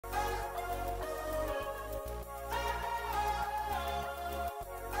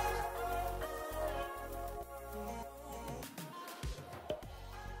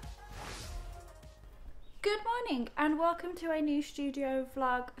Good morning and welcome to a new studio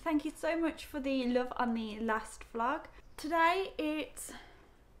vlog. Thank you so much for the love on the last vlog. Today it's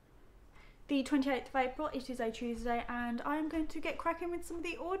the 28th of April, it is a Tuesday, and I'm going to get cracking with some of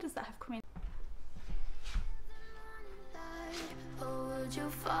the orders that have come in. Or would you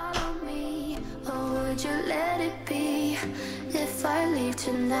follow me, or would you let it be? If I leave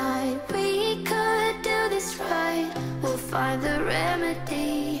tonight, we could do this right. We'll find the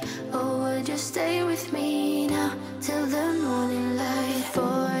remedy. Or would you stay with me now till the morning light?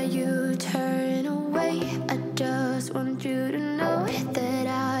 Before you turn away, I just want you to know that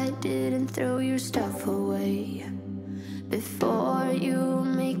I didn't throw your stuff away. Before you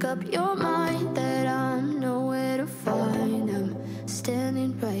make up your mind that I'm nowhere to find, I'm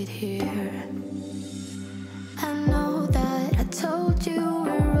standing right here. I know that I told you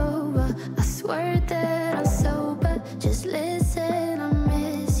we're over, I swear that I'm sober. Just listen, I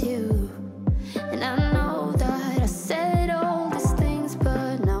miss you. And I know that I said all these things,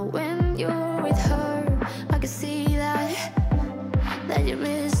 but now when you're with her, I can see that you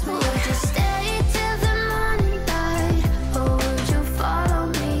miss me. Would you stay till the morning light, or would you follow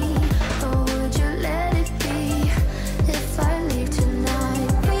me, or would you let it be? If I leave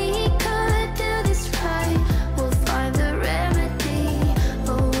tonight, we could do this right. We'll find the remedy.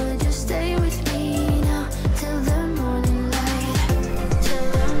 Or would you stay with me now till the morning light? Till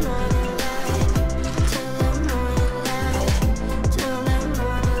the morning light. Till the morning light. Till the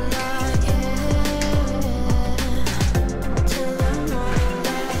morning light. Yeah. Till the morning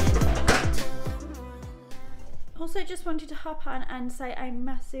light. Also just wanted to hop on and say a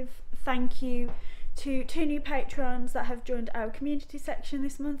massive thank you to two new patrons that have joined our community section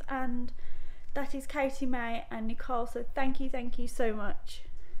this month, and that is Katie May and Nicole, so thank you so much.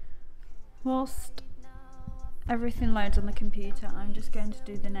 Whilst everything loads on the computer, I'm just going to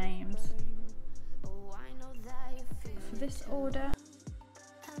do the names for this order.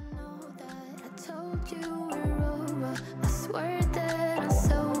 I know that I told you we're over, I swear that I'm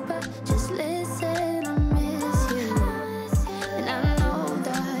sober. Just listen, I miss you. And I know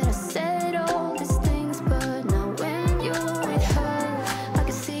that I said all these things, but now when you're with her, I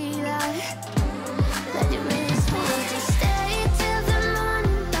can see that you miss me. Would you stay till the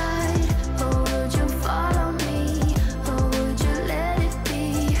morning light, or would you follow me, or would you let it be?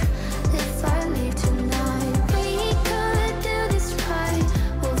 If I leave tonight, we could do this right.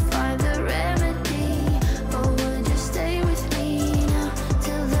 We'll find the remedy. Or would you stay with me now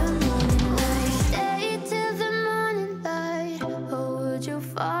till the morning light? Stay till the morning light. Or would you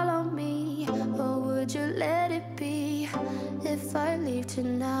follow me, or would you let it be? If I leave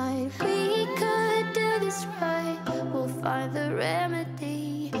tonight, we could do this right. We'll find the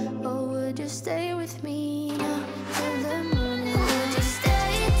remedy. Or would you stay with me now till the morning light? Would you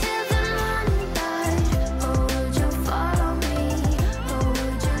stay till the morning light? Or would you follow me, or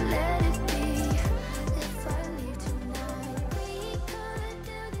would you let it be? If I leave tonight, we could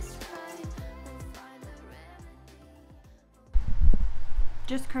do this right. We'll find the remedy.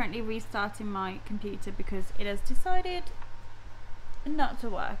 Just currently restarting my computer because it has decided not to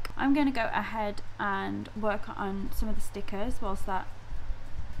work. I'm going to go ahead and work on some of the stickers whilst that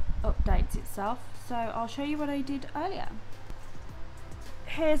updates itself, so I'll show you what I did earlier.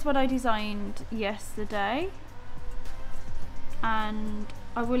 Here's what I designed yesterday, and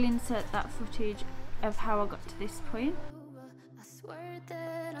I will insert that footage of how I got to this point. I swear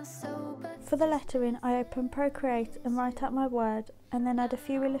that I'm sober. For the lettering, I open Procreate and write out my word, and then add a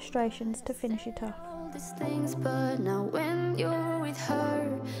few illustrations to finish it off. All these things, but now when you're with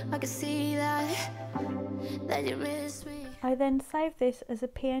her, I can see that you miss me. I then save this as a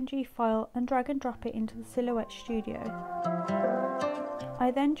PNG file and drag and drop it into the Silhouette Studio.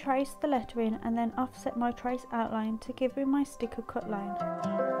 I then trace the lettering and then offset my trace outline to give me my sticker cut line.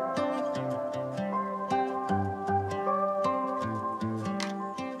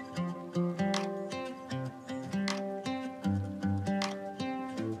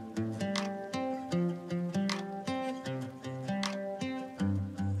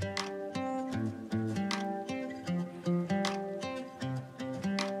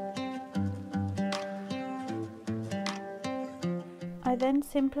 I then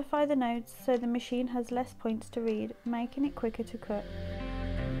simplify the notes so the machine has less points to read, making it quicker to cut.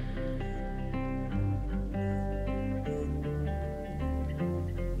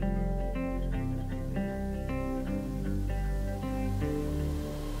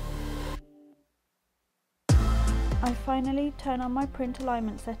 I finally turn on my print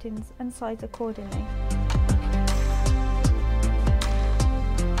alignment settings and size accordingly.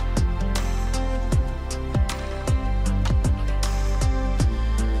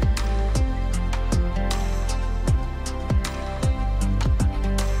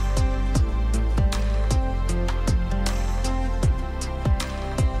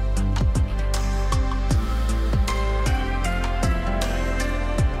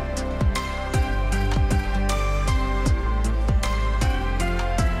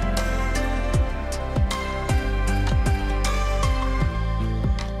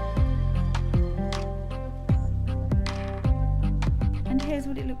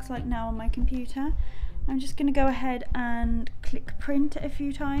 like now on my computer. I'm just going to go ahead and click print a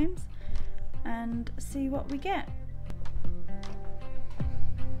few times and see what we get.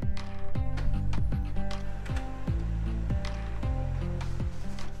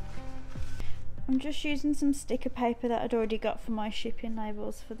 I'm just using some sticker paper that I'd already got for my shipping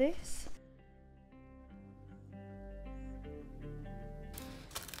labels for this.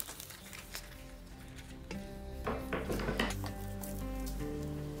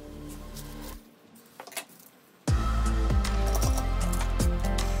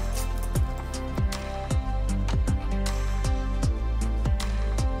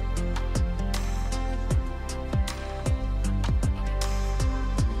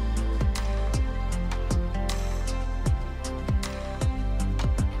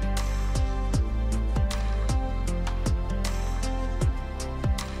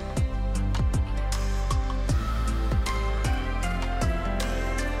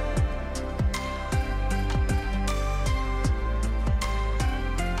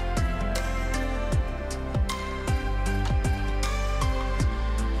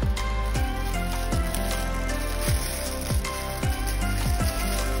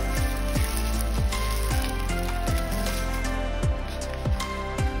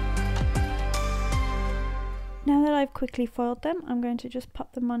 Now that I've quickly foiled them, I'm going to just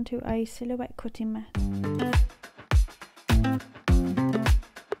pop them onto a silhouette cutting mat.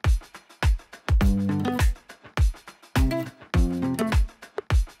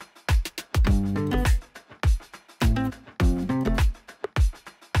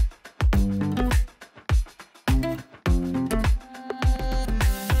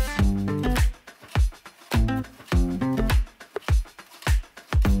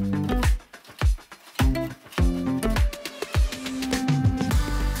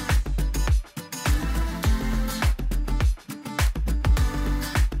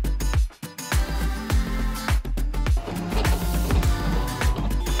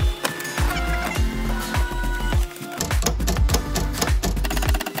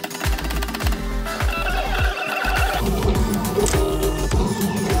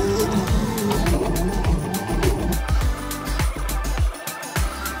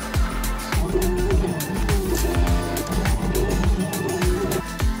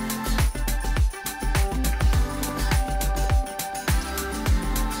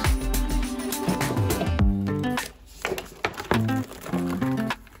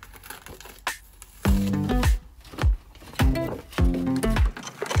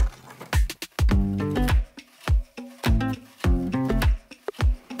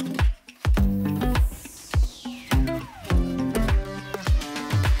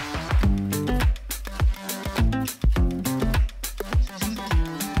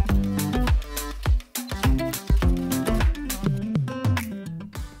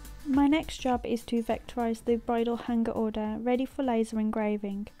 My next job is to vectorize the bridal hanger order, ready for laser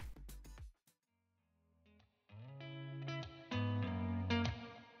engraving.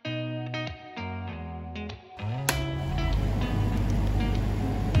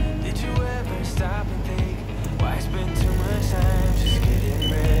 Did you ever stop and think, why spend too much time just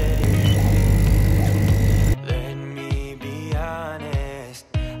getting ready? Let me be honest,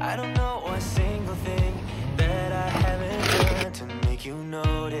 I don't know one single thing that I haven't done to make you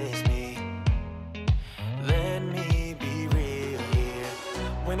notice me. Let me be real here.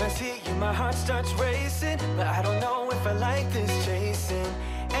 When I see you, my heart starts racing, but I don't know if I like this chasing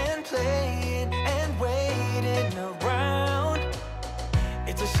and playing and waiting around.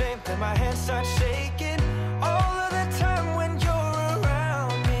 It's a shame that my hands start shaking all of the time when you're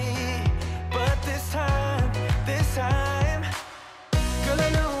around me. But this time, girl, I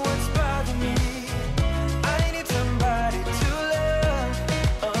know what's bothering me. I need somebody to love.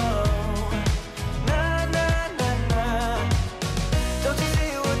 Oh, nah, nah, nah, nah. Don't you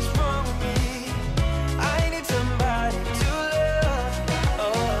see what's wrong with me? I need somebody to love.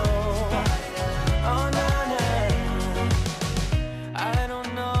 Oh, oh, nah, nah. I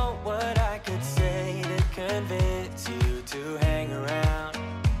don't know what I could say to convince you to hang around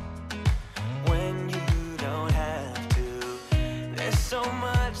when you don't have to. There's so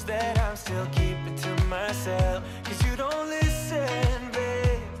much that I'm still keeping to myself, 'cause you don't listen,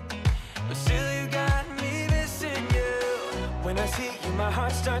 babe. But still you got me missing you. When I see you, my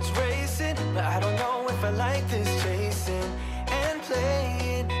heart starts racing, but I don't know if I like this chasing and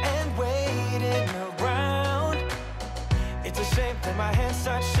playing and waiting around. It's a shame that my hands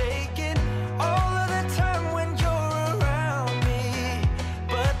start shaking all of the time when you're around me.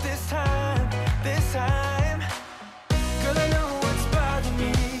 But this time, girl, I know what's bothering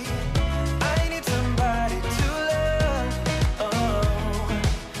me. I need somebody to love. Oh,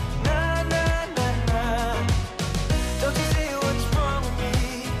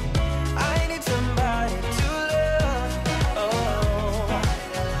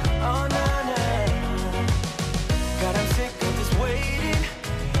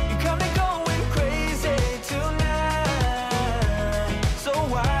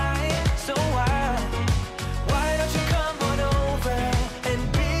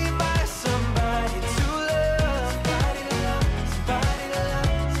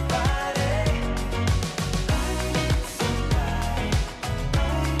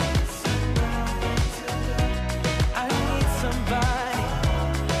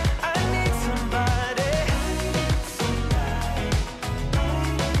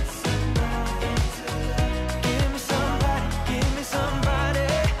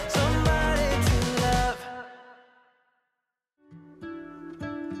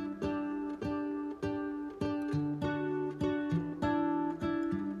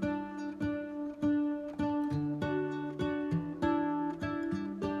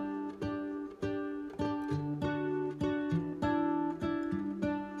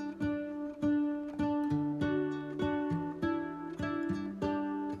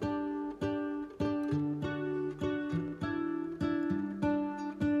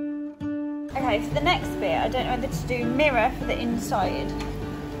 Okay, for the next bit, I don't know whether to do mirror for the inside,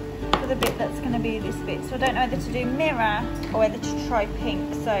 for the bit that's going to be this bit. So I don't know whether to do mirror or whether to try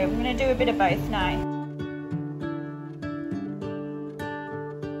pink. So I'm going to do a bit of both now.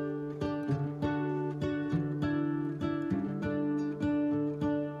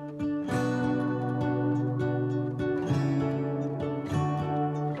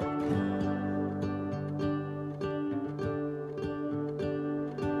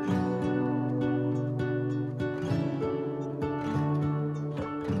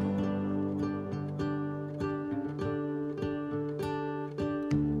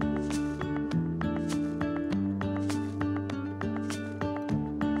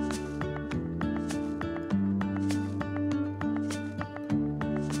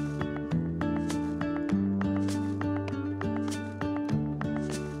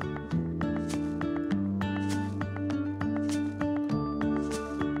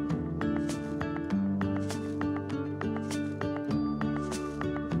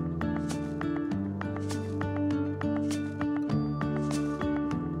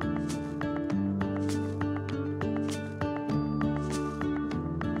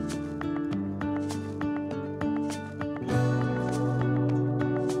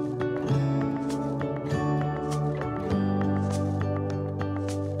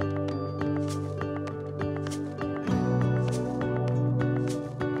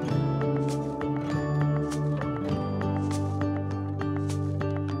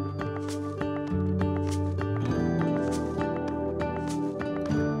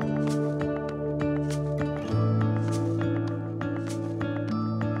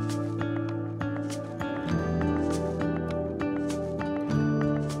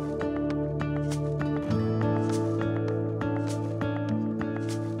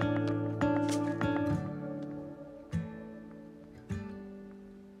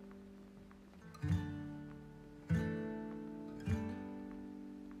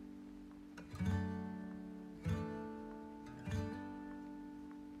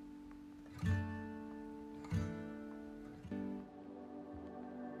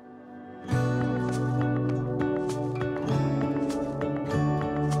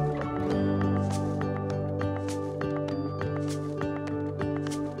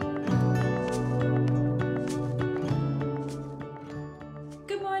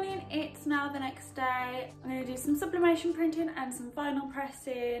 I'm going to do some sublimation printing and some vinyl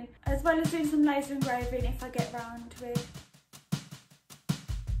pressing, as well as doing some laser engraving if I get round to it.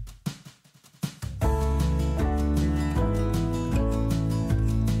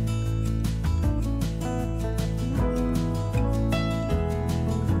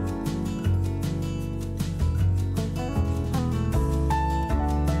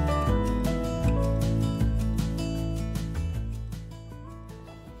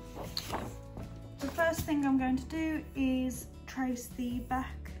 I'm going to do is trace the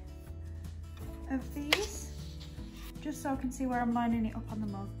back of these, just so I can see where I'm lining it up on the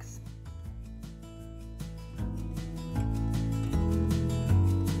mugs.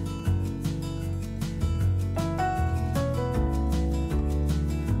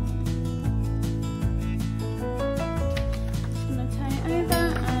 Just going to turn it over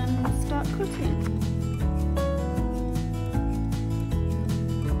and start cutting.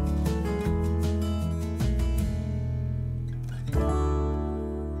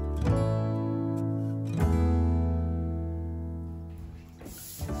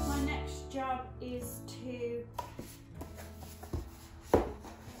 Is to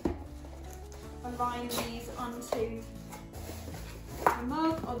align these onto the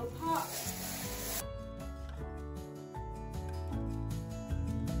mug or the pot.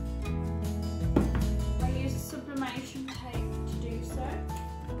 I use sublimation tape to do so.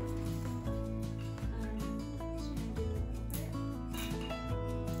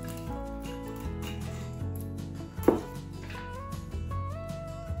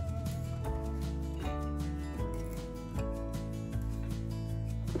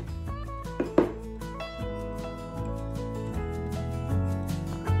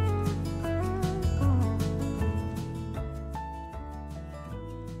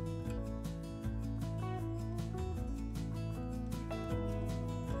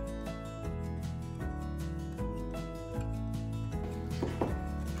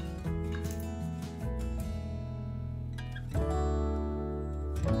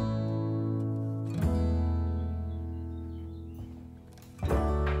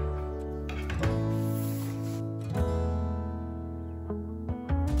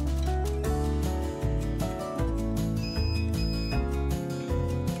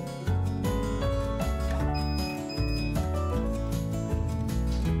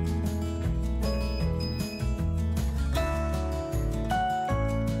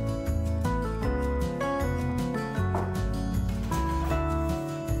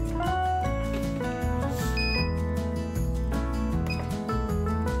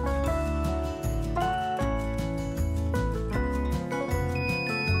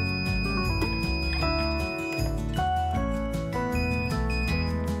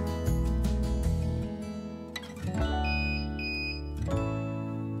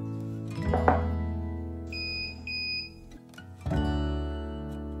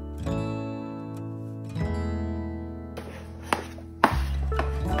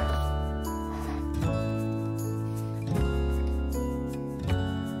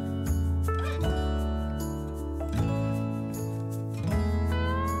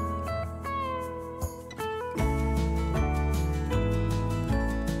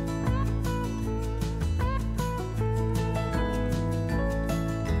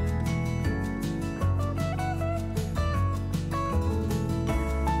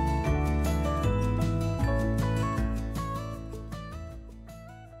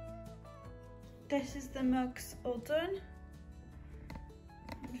 This is the mugs all done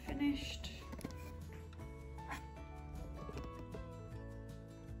and finished.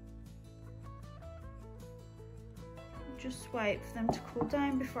 Just wait for them to cool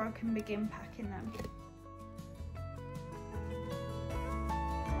down before I can begin packing them.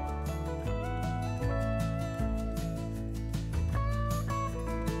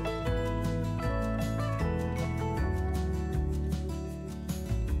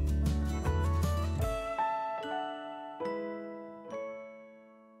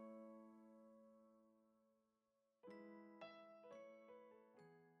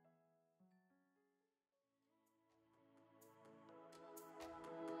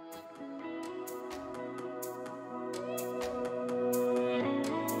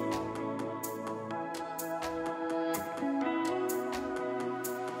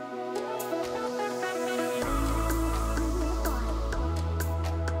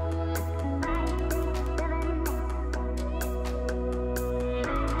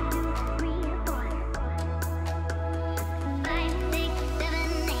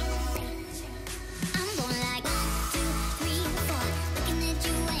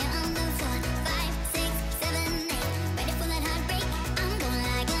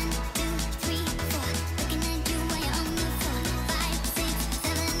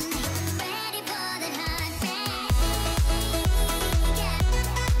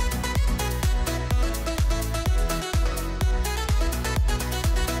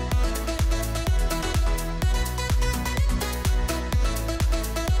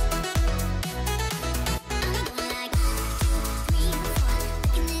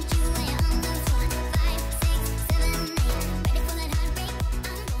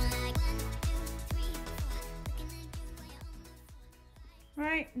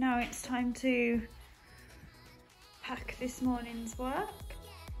 Right, now it's time to pack this morning's work.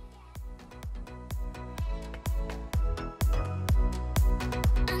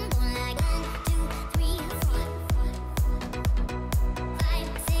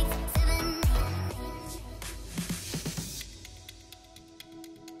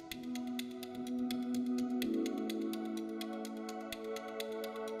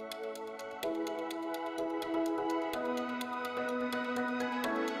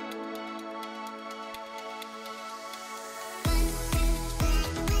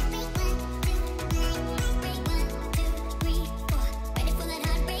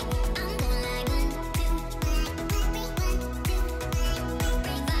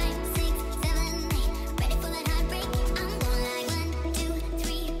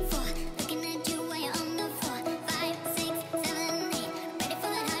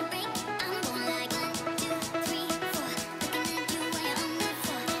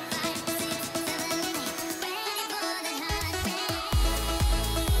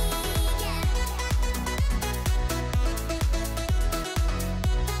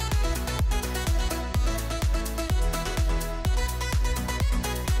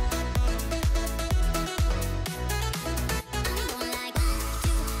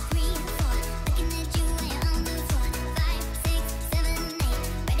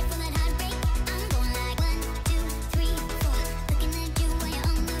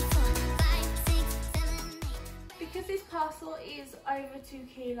 Is over 2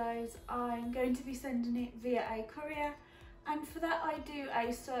 kilos, I'm going to be sending it via a courier, and for that I do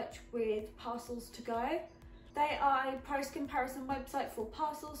a search with Parcels to Go. They are a price comparison website for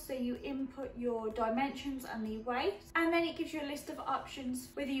parcels, so you input your dimensions and the weight, and then it gives you a list of options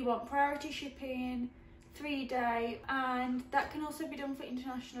whether you want priority shipping, 3-day, and that can also be done for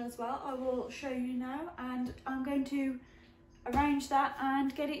international as well. I will show you now, and I'm going to arrange that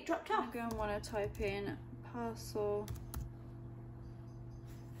and get it dropped off. I'm going to want to type in parcel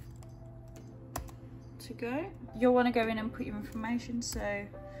to go. You'll want to go in and put your information, so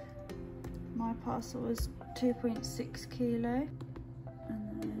my parcel was 2.6 kilo,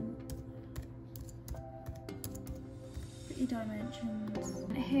 and then put your dimensions.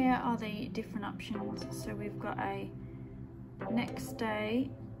 Here are the different options. So we've got a next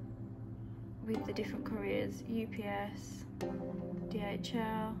day with the different couriers: UPS,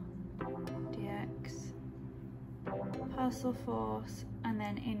 DHL, DX, Parcel Force, and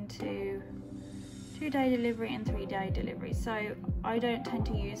then into 2-day delivery and 3-day delivery. So I don't tend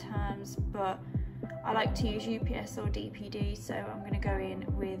to use Hermes, but I like to use UPS or DPD, so I'm going to go in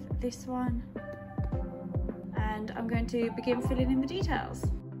with this one, and I'm going to begin filling in the details.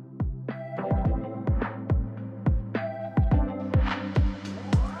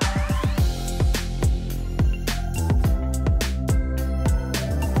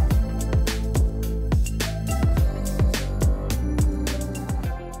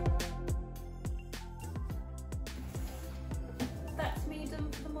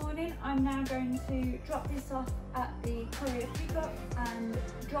 I'm now going to drop this off at the courier pickup and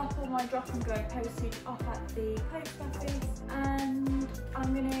drop all my drop and go postage off at the post office, and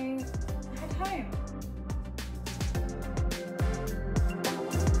I'm going to head home.